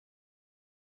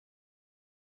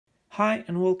Hi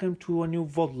and welcome to a new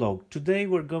Voltlog. Today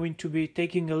we're going to be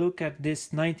taking a look at this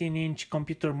 19-inch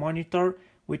computer monitor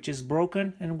which is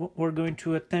broken, and we're going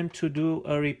to attempt to do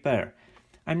a repair.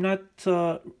 I'm not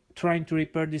trying to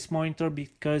repair this monitor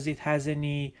because it has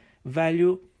any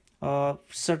value.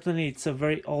 Certainly it's a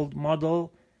very old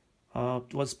model.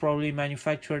 It was probably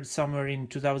manufactured somewhere in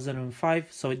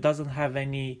 2005, so it doesn't have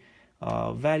any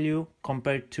value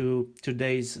compared to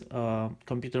today's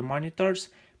computer monitors,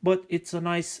 but it's a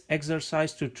nice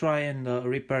exercise to try and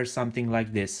repair something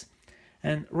like this.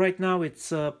 And right now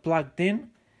it's plugged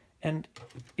in, and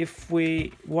if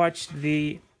we watch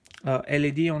the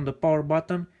LED on the power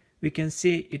button, we can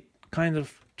see it kind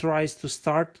of tries to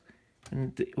start,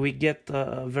 and we get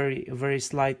a very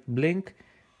slight blink,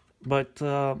 but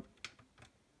no,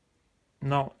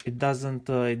 it doesn't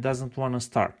want to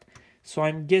start. So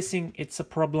I'm guessing it's a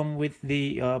problem with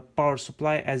the power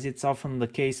supply, as it's often the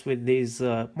case with these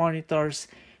monitors.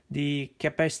 The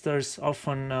capacitors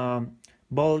often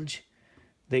bulge,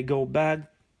 they go bad,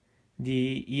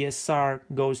 the ESR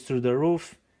goes through the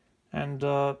roof, and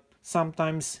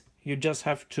sometimes you just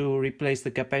have to replace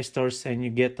the capacitors and you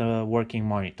get a working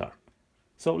monitor.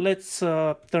 So let's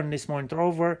turn this monitor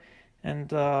over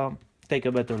and take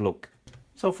a better look.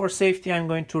 So for safety, I'm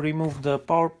going to remove the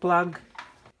power plug.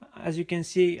 As you can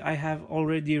see, I have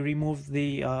already removed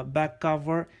the back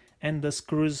cover and the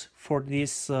screws for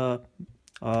this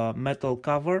metal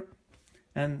cover.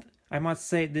 And I must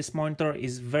say this monitor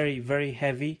is very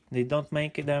heavy. They don't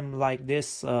make them like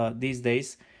this these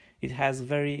days. It has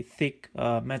very thick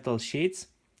metal sheets.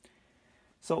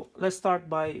 So let's start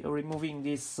by removing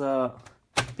this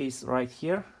piece right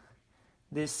here.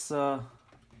 This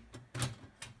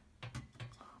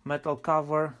metal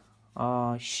cover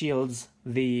shields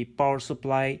the power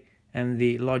supply and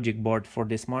the logic board for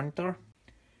this monitor.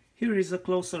 Here is a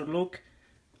closer look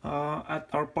at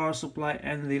our power supply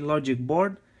and the logic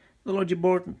board. The logic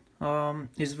board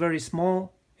is very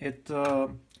small. It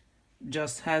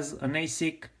just has an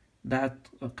ASIC that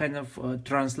kind of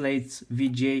translates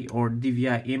VGA or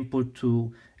DVI input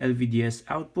to LVDS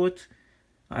output,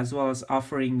 as well as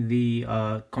offering the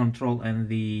control and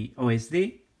the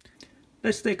OSD.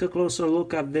 Let's take a closer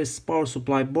look at this power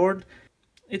supply board.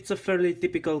 It's a fairly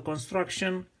typical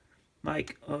construction.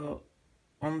 Like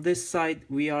on this side,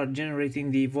 we are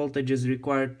generating the voltages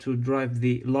required to drive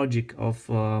the logic of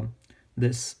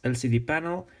this LCD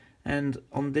panel, and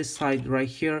on this side right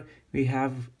here we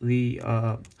have the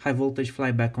high voltage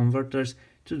flyback converters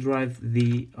to drive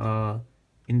the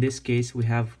in this case we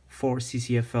have 4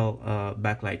 CCFL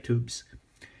backlight tubes.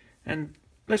 And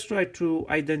let's try to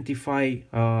identify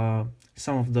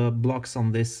some of the blocks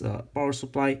on this power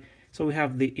supply. So we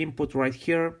have the input right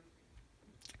here.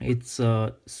 It's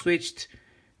switched.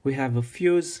 We have a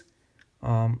fuse.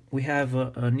 We have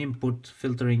an input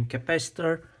filtering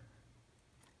capacitor.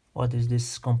 What is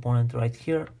this component right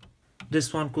here?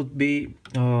 This one could be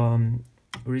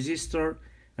resistor,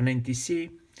 an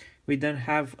NTC. We then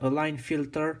have a line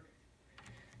filter,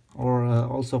 or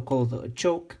also called a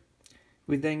choke.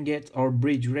 We then get our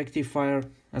bridge rectifier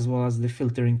as well as the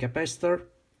filtering capacitor.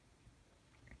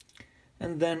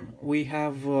 And then we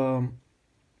have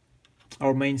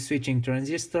our main switching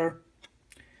transistor,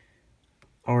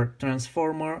 our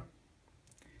transformer,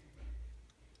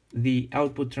 the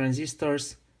output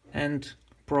transistors, and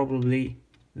probably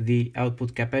the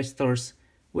output capacitors,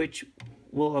 which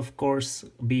will of course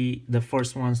be the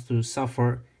first ones to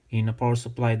suffer in a power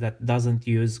supply that doesn't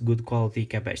use good quality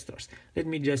capacitors. Let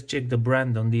me just check the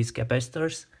brand on these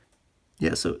capacitors.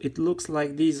 Yeah, so it looks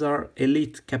like these are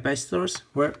elite capacitors,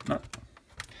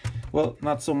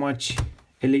 not so much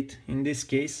elite in this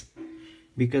case,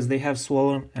 because they have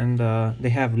swollen and they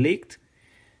have leaked,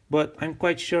 but I'm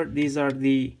quite sure these are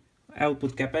the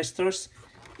output capacitors.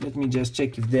 Let me just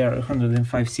check if they are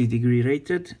 105 C degree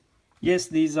rated. Yes,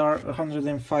 these are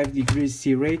 105 degrees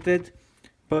C rated,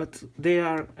 but they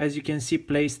are, as you can see,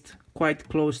 placed quite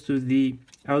close to the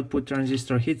output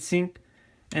transistor heatsink,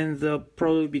 and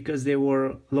probably because they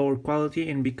were lower quality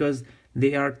and because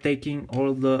they are taking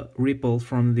all the ripple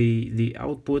from the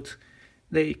output,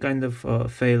 they kind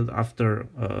of failed after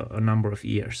a number of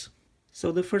years.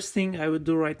 So the first thing I would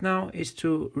do right now is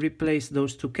to replace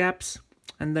those two caps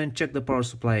and then check the power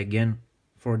supply again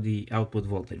for the output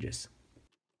voltages.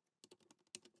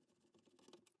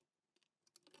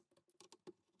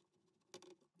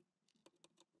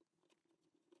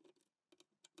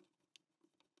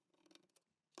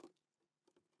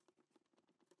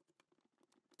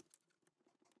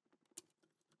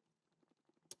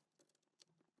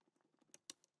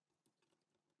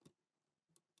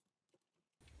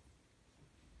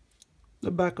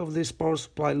 The back of this power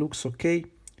supply looks okay.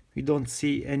 We don't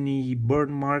see any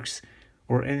burn marks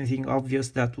or anything obvious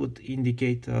that would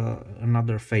indicate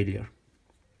another failure.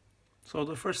 So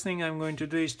the first thing I'm going to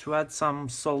do is to add some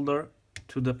solder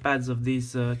to the pads of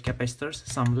these capacitors,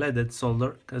 some leaded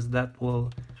solder, because that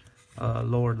will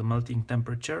lower the melting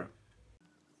temperature.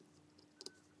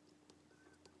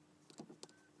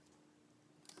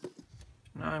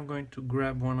 Now I'm going to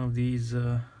grab one of these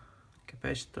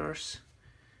capacitors,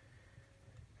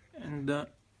 and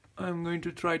I'm going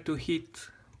to try to hit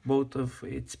both of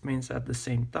its pins at the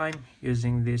same time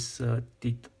using this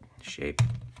teeth shape,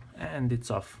 and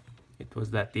it's off. It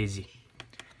was that easy.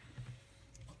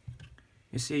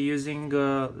 You see, using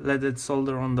leaded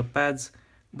solder on the pads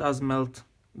does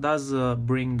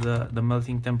bring the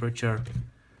melting temperature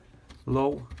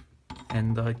low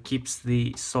and keeps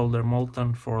the solder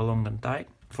molten for a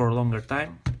longer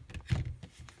time.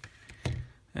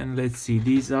 And let's see,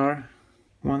 these are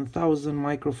 1000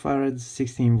 microfarads,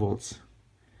 16 volts.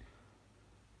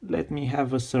 Let me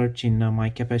have a search in my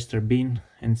capacitor bin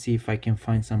and see if I can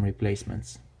find some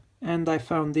replacements. And I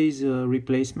found these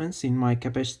replacements in my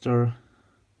capacitor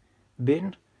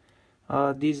bin.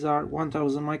 These are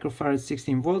 1000 microfarads,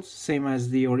 16 volts, same as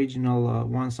the original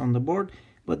ones on the board,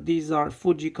 but these are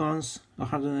Fujicons,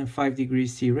 105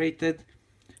 degrees C rated,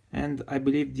 and I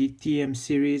believe the TM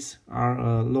series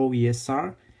are low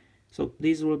ESR, so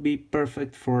these will be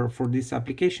perfect for this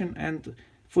application, and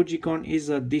Fujicon is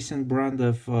a decent brand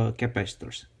of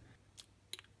capacitors.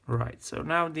 Right, so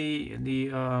now the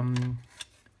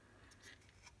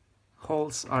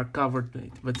holes are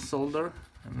covered with solder,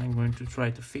 and I'm going to try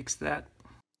to fix that.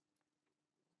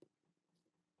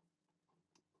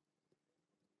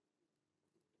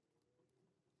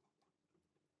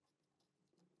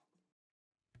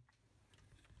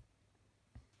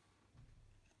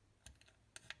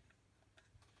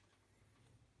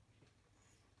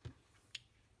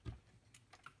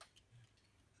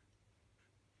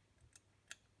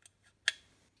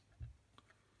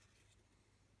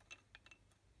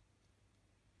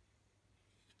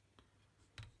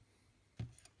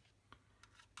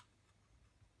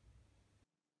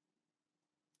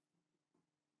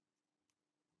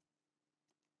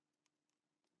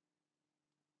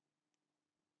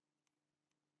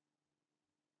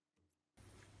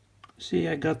 See,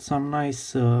 I got some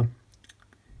nice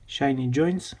shiny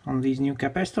joints on these new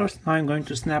capacitors. Now I'm going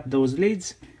to snap those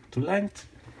leads to length,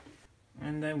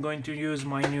 and I'm going to use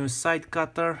my new side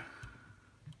cutter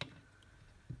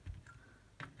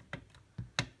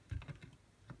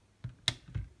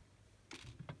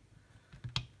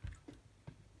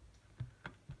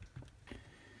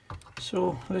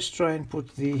so let's try and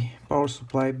put the power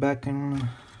supply back on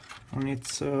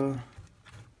its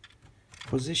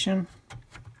position.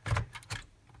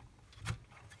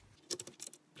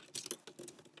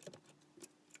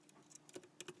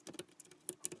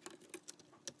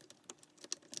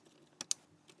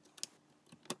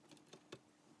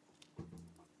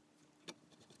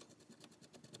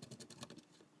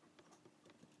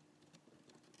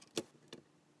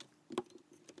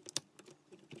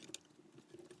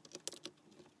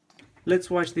 Let's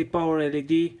watch the power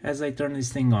LED as I turn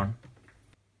this thing on.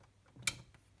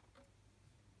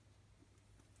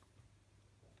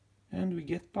 And we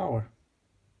get power.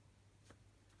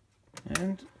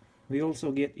 And we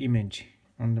also get image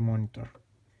on the monitor.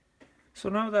 So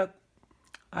now that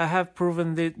I have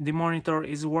proven that the monitor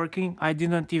is working, I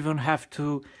didn't even have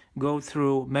to go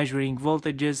through measuring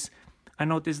voltages. I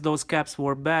noticed those caps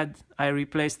were bad, I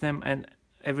replaced them, and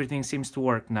everything seems to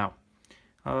work now.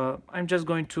 I'm just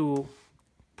going to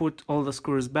put all the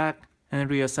screws back and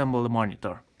reassemble the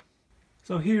monitor.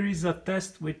 So here is a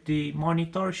test with the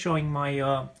monitor showing my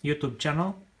YouTube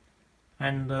channel.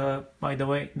 And by the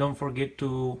way, don't forget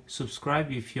to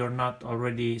subscribe if you're not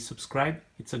already subscribed.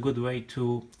 It's a good way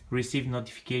to receive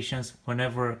notifications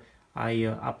whenever I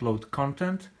upload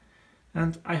content.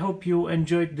 And I hope you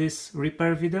enjoyed this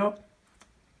repair video.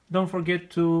 Don't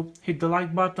forget to hit the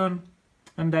like button,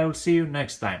 and I will see you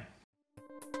next time.